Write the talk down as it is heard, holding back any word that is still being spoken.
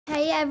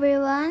Hi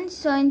everyone,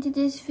 so into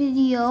this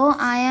video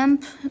I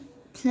am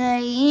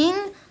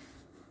playing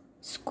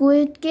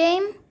Squid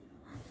Game.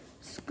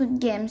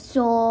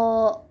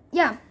 So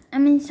yeah,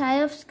 I'm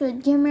inside of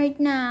Squid Game right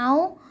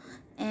now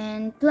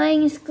and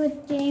playing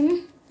Squid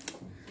Game.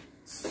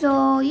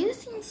 So you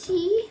can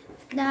see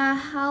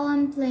how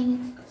I'm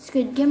playing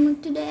Squid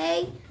Game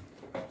today.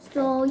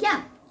 So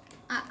yeah,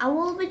 I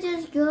will be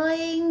just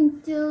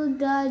going to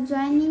the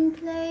joining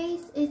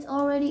place. It's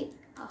already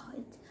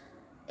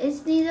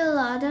it needs a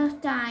lot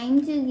of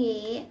time to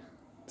get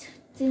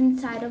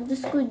inside of the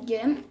Squid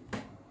Game.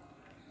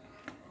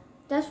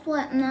 That's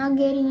why I'm not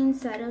getting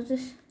inside of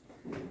this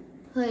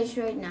place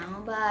right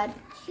now. But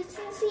you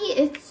can see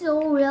it's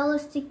so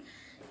realistic.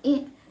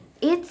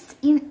 It's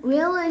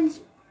real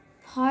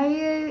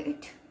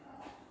inspired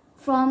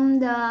from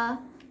the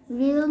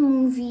real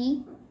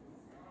movie.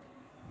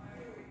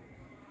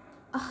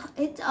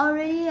 It's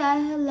already I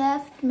have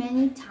left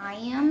many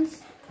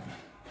times.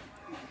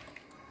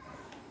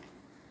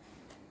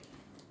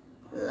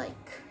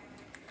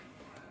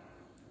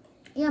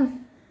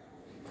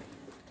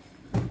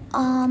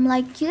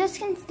 Like you guys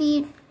can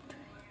see,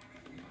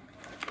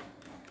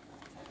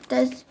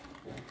 this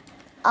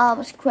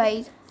was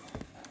great.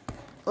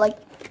 Like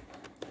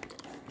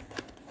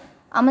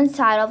I'm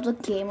inside of the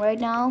game right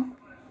now.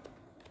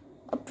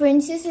 A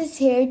princess is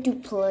here to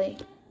play.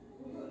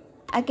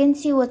 I can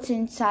see what's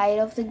inside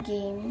of the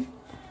game.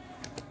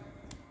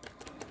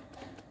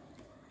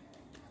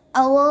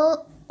 I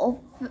will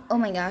open. Oh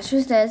my gosh,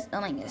 who's this? Oh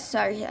my gosh,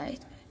 sorry.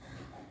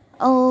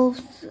 Oh,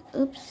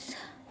 oops.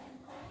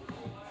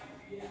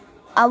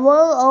 I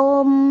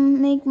will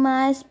make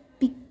my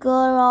speaker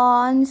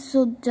on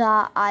so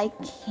that I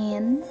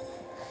can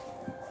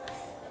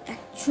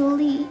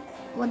actually.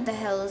 What the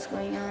hell is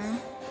going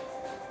on?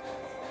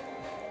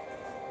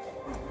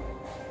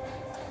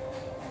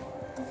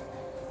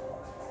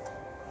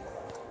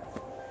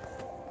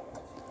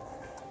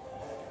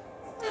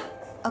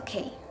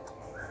 Okay.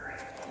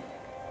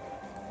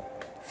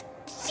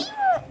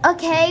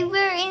 Okay,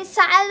 we're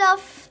inside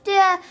of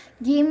the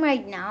game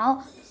right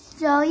now.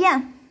 So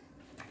yeah.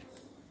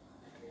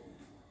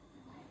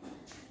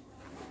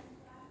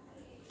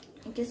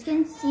 You guys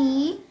can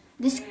see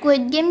the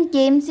Squid Game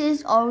games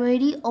is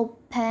already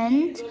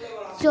opened.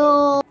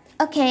 So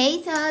okay,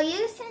 so you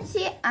guys can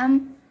see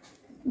I'm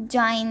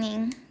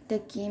joining the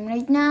game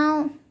right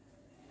now.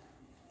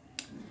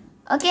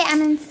 Okay,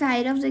 I'm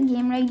inside of the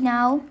game right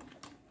now.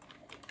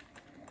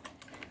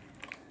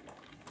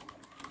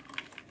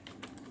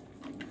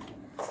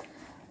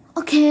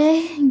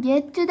 Okay,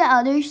 get to the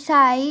other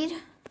side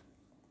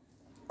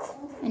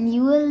and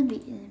you will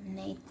be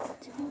eliminated.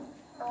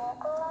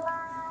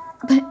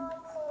 But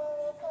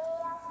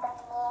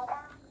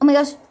oh my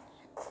gosh.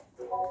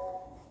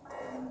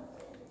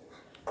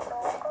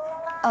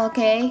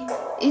 Okay,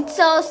 it's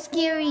so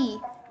scary.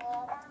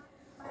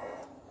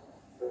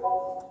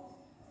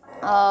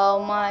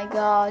 Oh my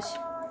gosh.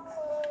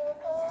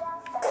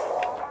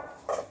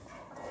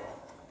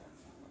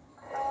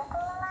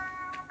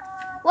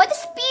 What the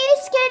speed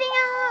is getting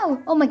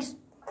out? Oh my gosh.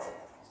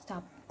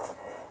 Stop.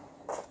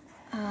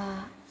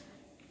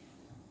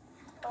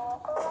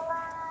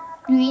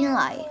 Green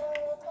light.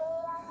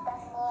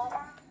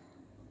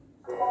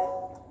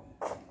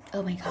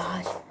 Oh my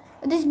gosh.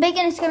 This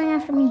bacon is coming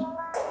after me.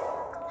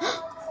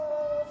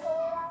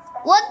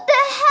 What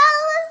the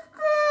hell is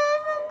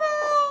this?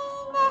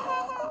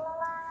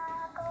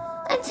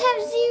 Let's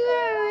have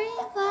 0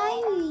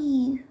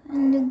 revive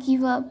and to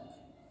give up.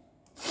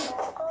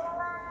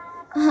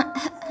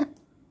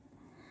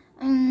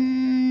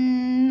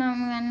 I'm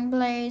gonna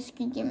play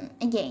Squid Game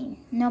again.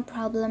 No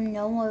problem,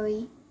 no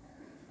worry.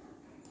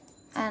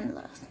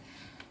 Endless.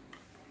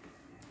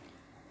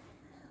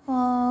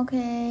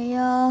 Okay.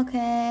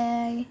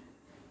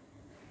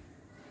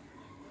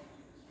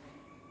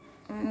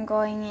 I'm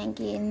going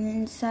again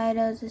inside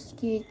of the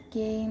Squid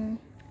Game.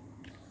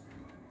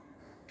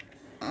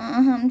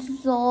 I'm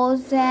so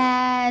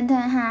sad.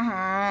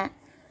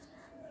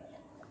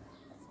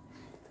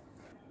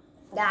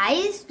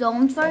 Guys,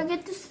 don't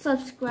forget to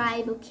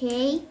subscribe,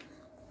 okay?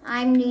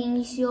 I'm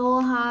doing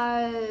so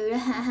hard.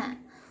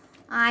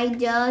 I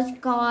just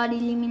got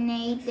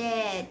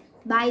eliminated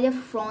by the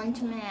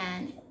front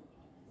man.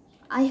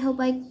 I hope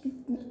I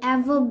could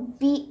ever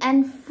be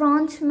a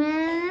front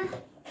man.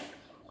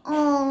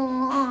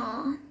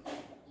 Oh,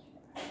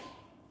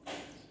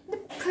 the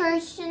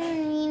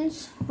person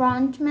means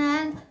front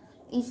man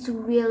is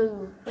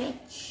real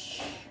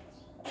rich.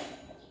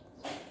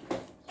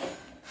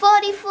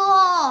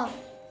 44.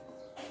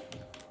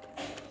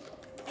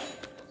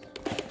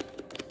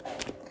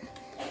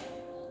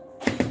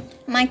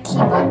 My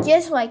keyboard,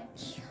 just like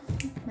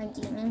my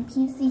gaming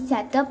PC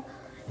setup.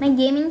 My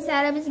gaming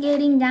setup is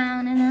getting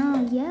down and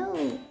out.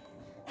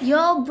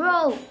 Yo,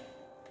 bro.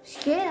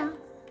 Straight up.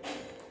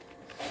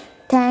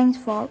 Thanks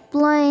for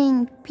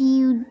playing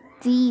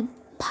PewDiePie.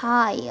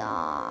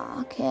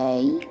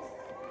 Okay.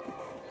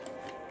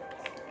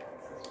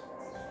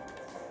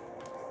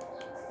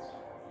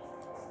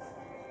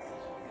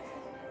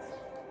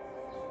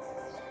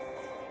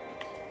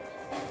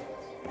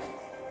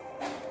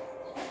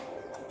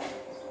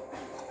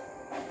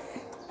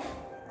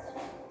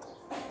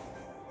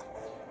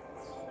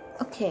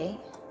 Okay.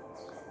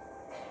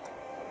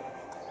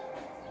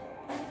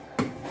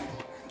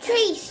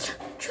 Trace!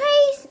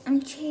 Trace!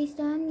 I'm chased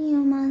on you,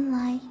 my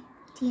life.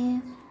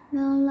 You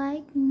don't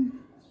like me.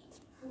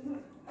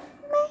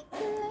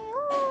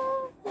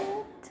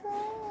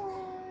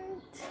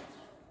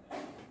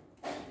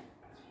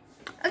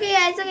 Okay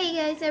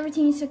guys,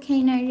 everything is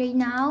okay right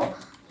now.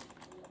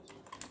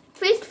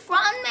 Please,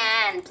 front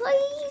man!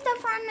 Please, the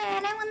front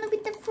man! I want to be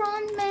the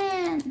front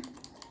man!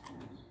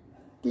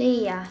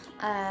 Play,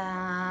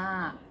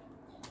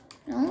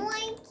 don't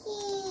like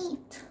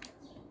it.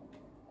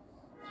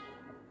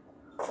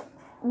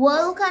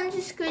 Welcome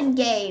to Squid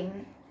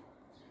Game.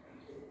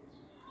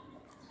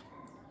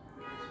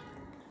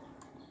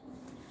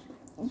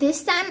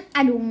 This time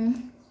I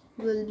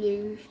will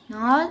be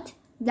not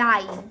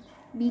dying.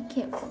 Be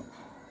careful.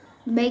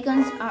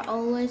 Bacons are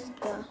always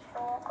the...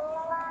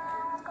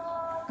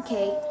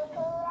 Okay.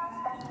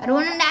 I don't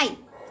wanna die.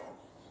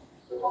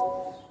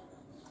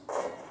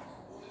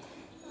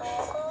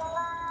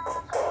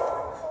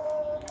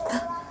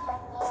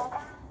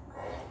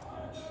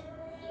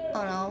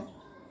 Oh no.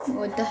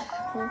 What the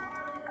hell?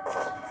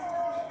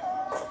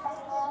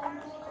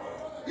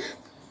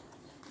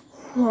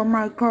 Oh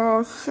my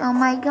gosh. Oh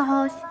my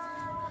gosh.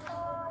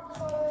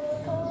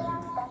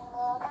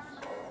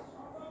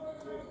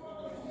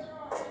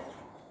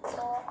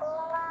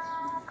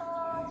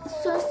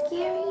 So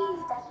scary.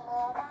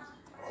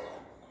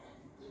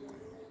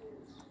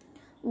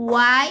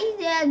 Why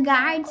the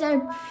guards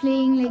are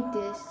playing like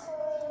this?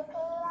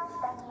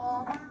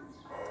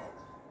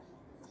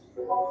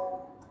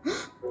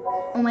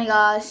 Oh my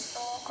gosh.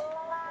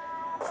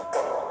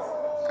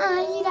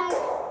 He died.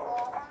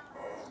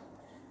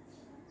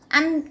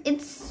 And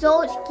it's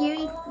so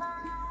scary.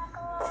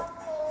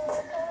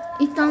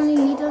 It's only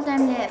little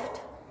time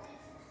left.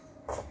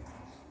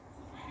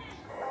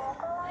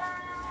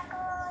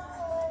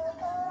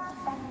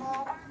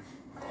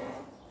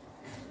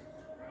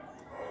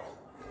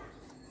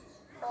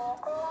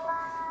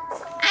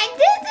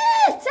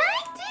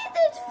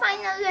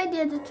 Finally, I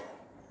did it.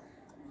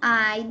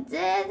 I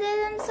did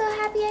it. I'm so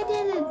happy I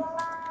did it.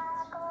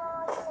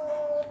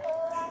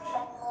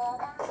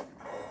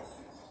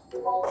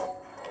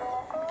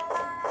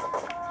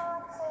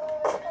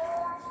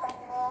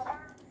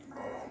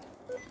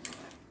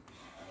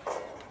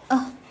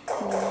 Oh.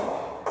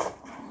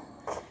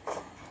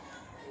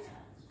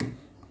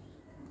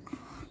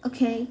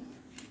 Okay.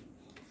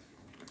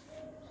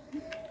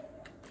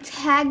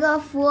 Tag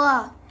of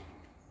war.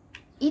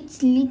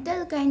 It's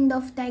little kind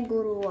of tag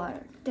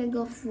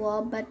of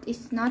war, but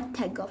it's not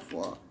tag of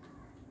war.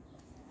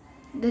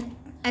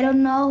 I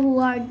don't know who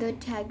are the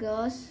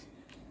taggers.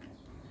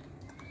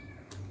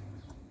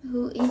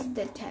 Who is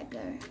the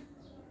tagger?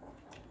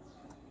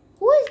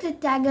 Who is the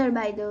tagger,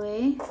 by the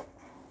way?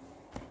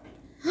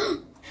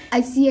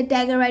 I see a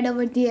tagger right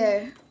over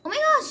there. Oh my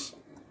gosh!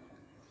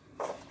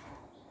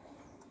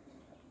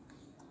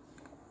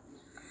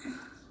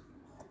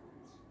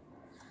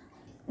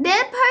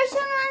 That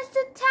person wants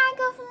to tag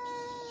of me.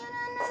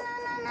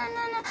 No.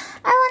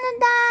 I wanna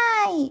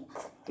die.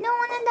 I don't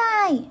wanna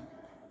die.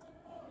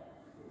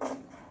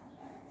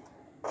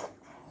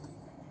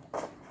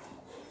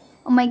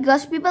 Oh my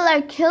gosh, people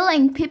are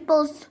killing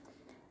people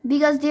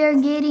because they're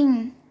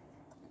getting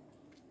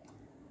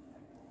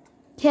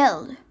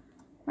killed,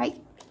 right?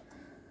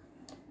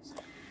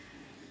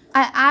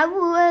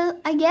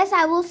 I guess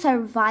I will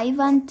survive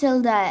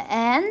until the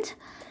end,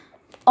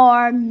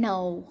 or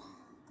no.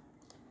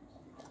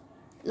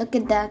 Look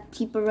at that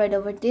people right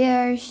over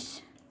there.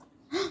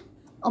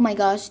 Oh my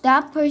gosh,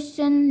 that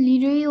person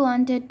literally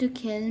wanted to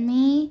kill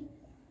me.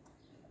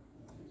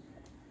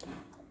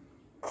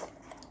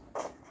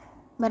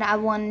 But I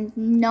want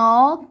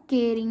not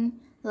getting,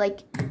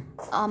 like,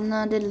 I'm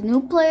not a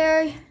new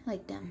player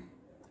like them.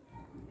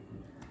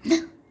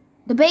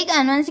 The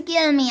bacon wants to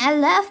kill me. I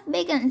love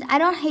bacon. I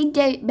don't hate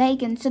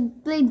bacon. So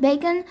please,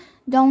 bacon,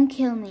 don't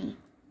kill me.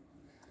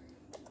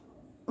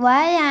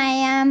 Why I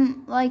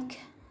am like...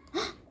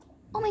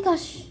 Oh my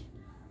gosh.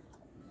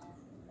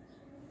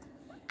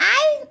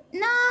 I'm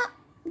not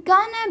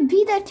gonna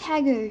be the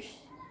taggers.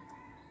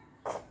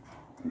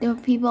 The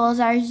peoples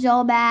are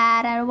so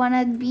bad. I don't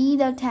wanna be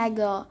the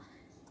tagger.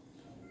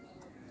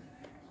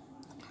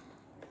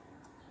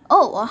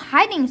 Oh, a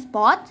hiding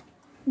spot.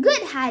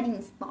 Good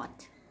hiding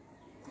spot.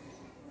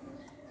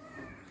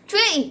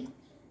 3,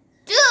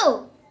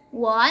 2,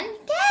 1,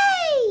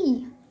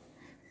 okay.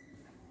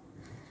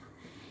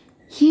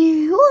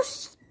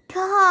 Here's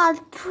God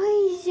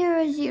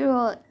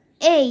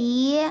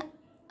 300A.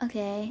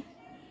 Okay.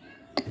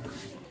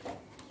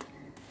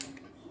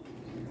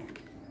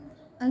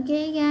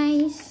 Okay,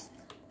 guys.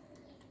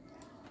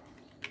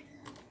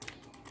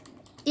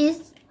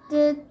 Is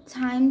the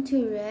time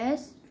to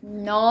rest?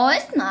 No,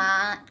 it's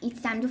not.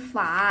 It's time to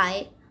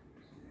fight.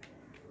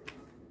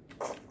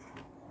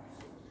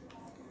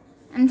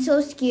 I'm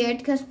so scared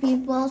because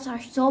people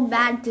are so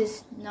bad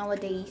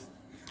nowadays.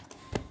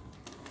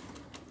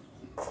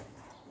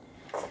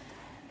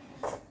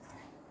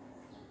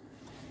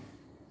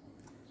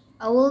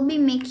 I will be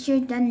make sure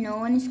that no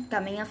one is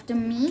coming after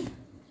me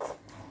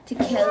to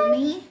kill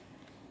me.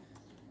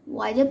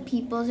 Why the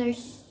people are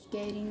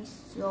getting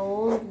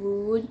so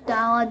rude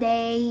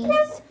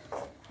nowadays?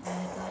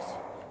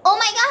 Oh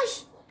my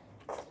gosh!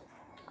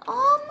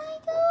 Oh my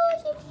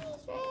gosh! It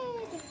is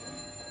red.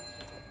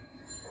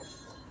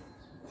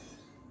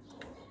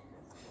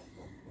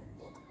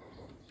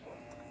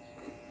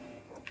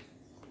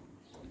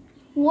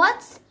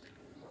 What's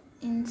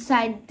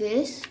inside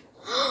this?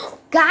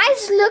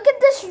 Guys, look at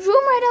this room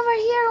right over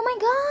here. Oh my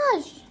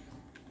gosh.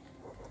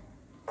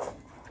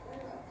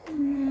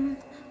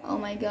 Oh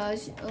my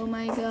gosh. Oh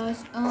my gosh.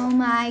 Oh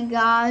my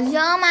gosh.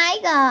 Oh my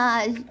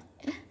gosh.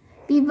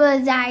 People are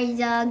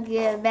so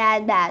good.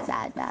 Bad.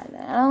 I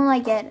don't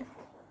like it.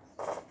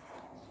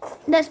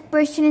 This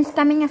person is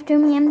coming after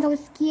me. I'm so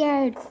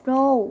scared,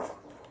 bro.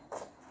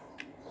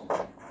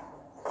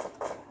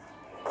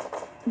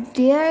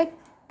 They're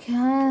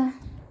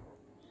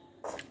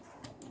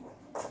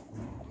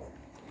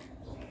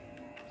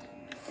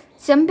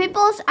some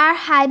people are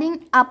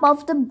hiding up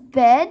of the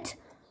bed.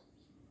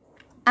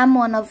 I'm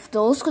one of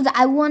those because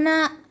I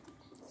wanna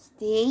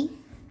stay.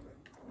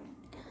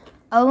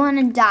 I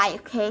wanna die,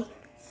 okay?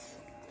 It's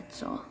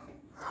so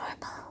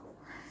horrible.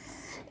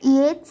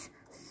 It's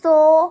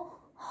so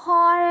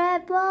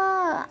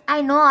horrible.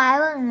 I know I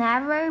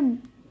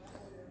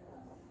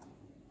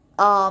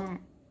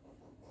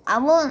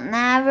will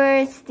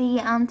never stay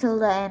until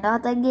the end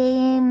of the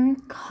game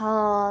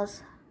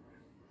cause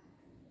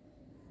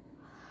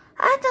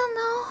I don't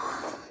know.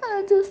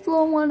 I just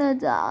don't wanna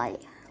die.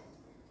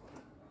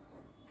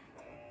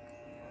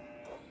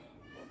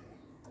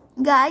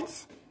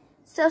 Guys,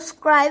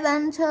 subscribe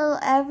until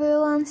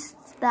everyone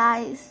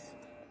dies.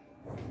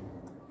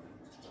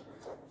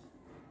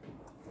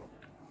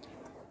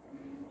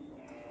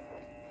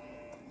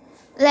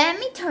 Let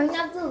me turn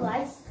off the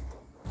lights.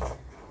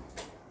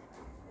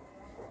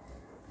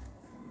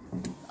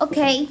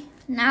 Okay,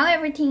 now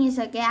everything is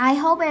okay. I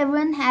hope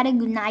everyone had a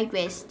good night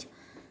rest.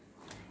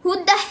 Who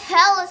the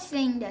hell is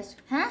saying this?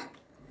 Huh?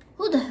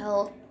 Who the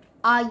hell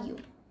are you?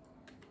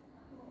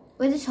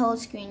 With this whole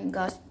screen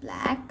goes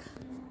black.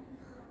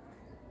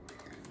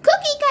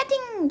 Cookie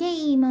cutting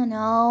game, oh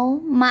no.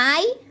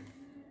 My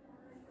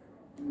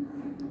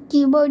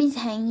keyboard is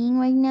hanging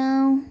right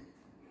now.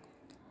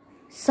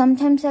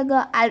 Sometimes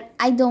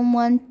I don't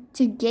want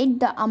to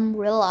get the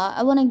umbrella.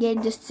 I want to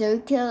get the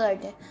circle or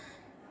the,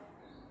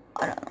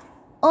 I don't know.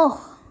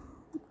 Oh,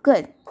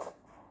 good.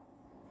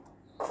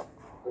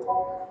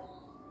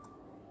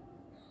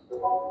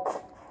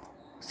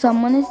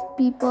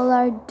 People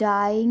are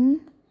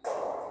dying.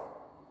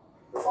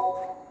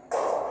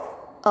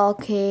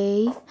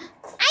 Okay.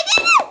 I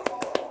did it!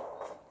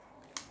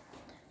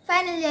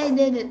 Finally, I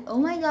did it. Oh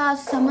my gosh,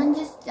 someone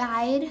just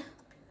died.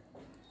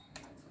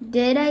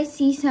 Did I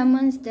see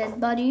someone's dead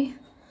body?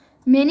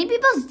 Many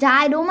people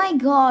died. Oh my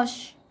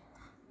gosh.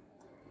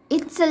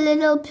 It's a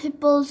little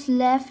people's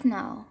left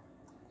now.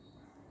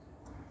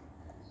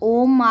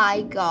 Oh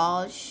my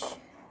gosh.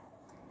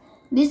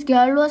 This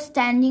girl was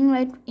standing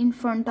right in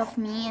front of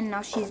me and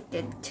now she's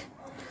dead.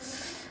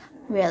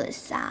 Really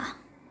sad.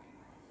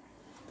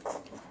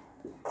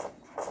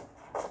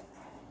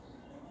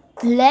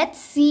 Let's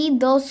see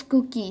those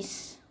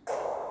cookies.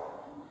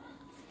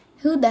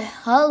 Who the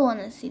hell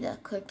wanna see the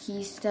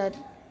cookies that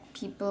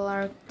people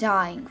are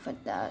dying for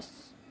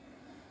this?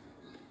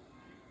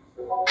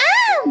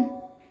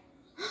 Ow!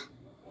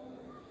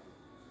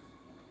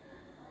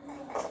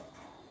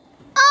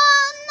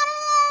 Oh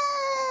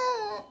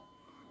no!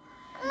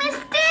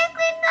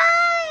 Mistakenly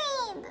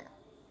died!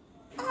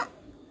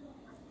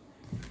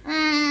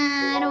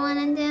 I don't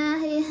wanna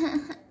die.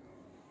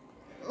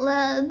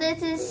 Well,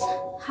 this is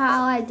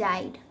how I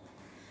died.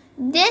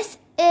 This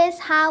is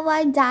how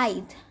I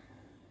died.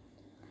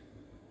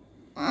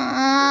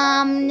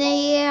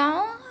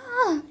 Yeah.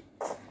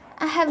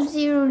 I have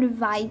 0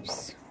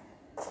 revives.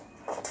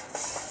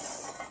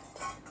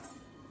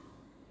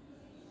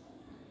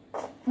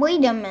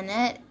 Wait a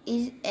minute.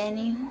 Is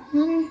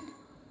anyone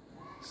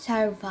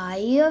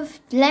survived?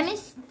 Let me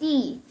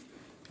see.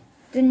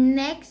 The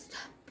next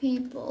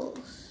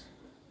people's.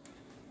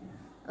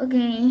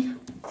 Okay.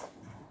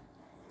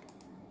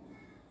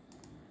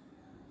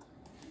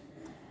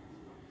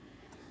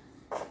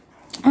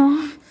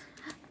 Oh,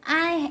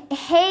 I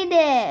hate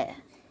it.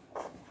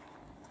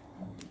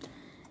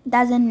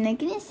 Doesn't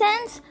make any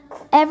sense.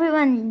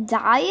 Everyone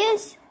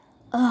dies.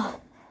 Ugh.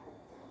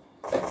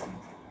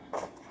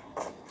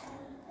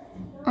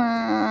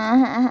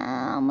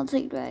 I'm gonna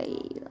take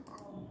right.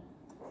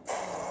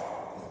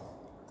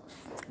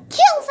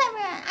 Kills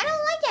everyone. I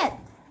don't like it.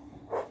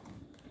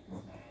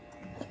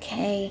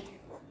 Okay.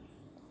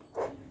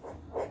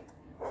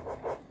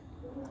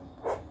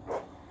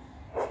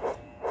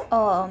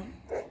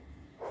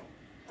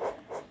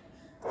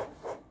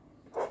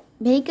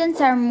 Bacons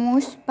are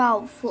most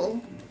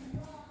powerful.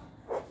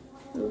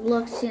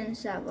 Looks in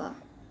Sava.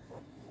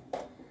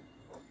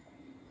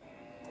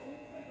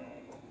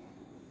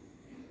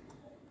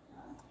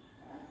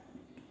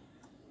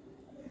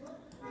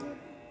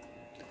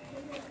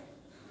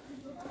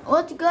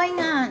 What's going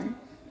on?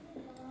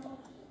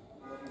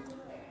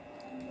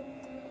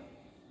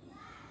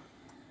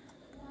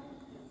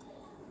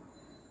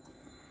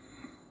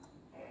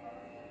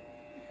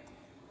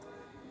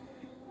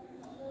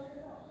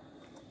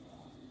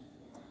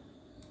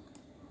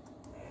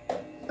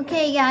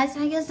 Okay guys,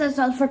 I guess that's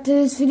all for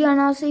today's video, and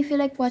also if you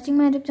like watching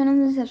my YouTube channel,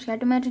 then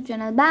subscribe to my YouTube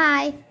channel.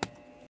 Bye.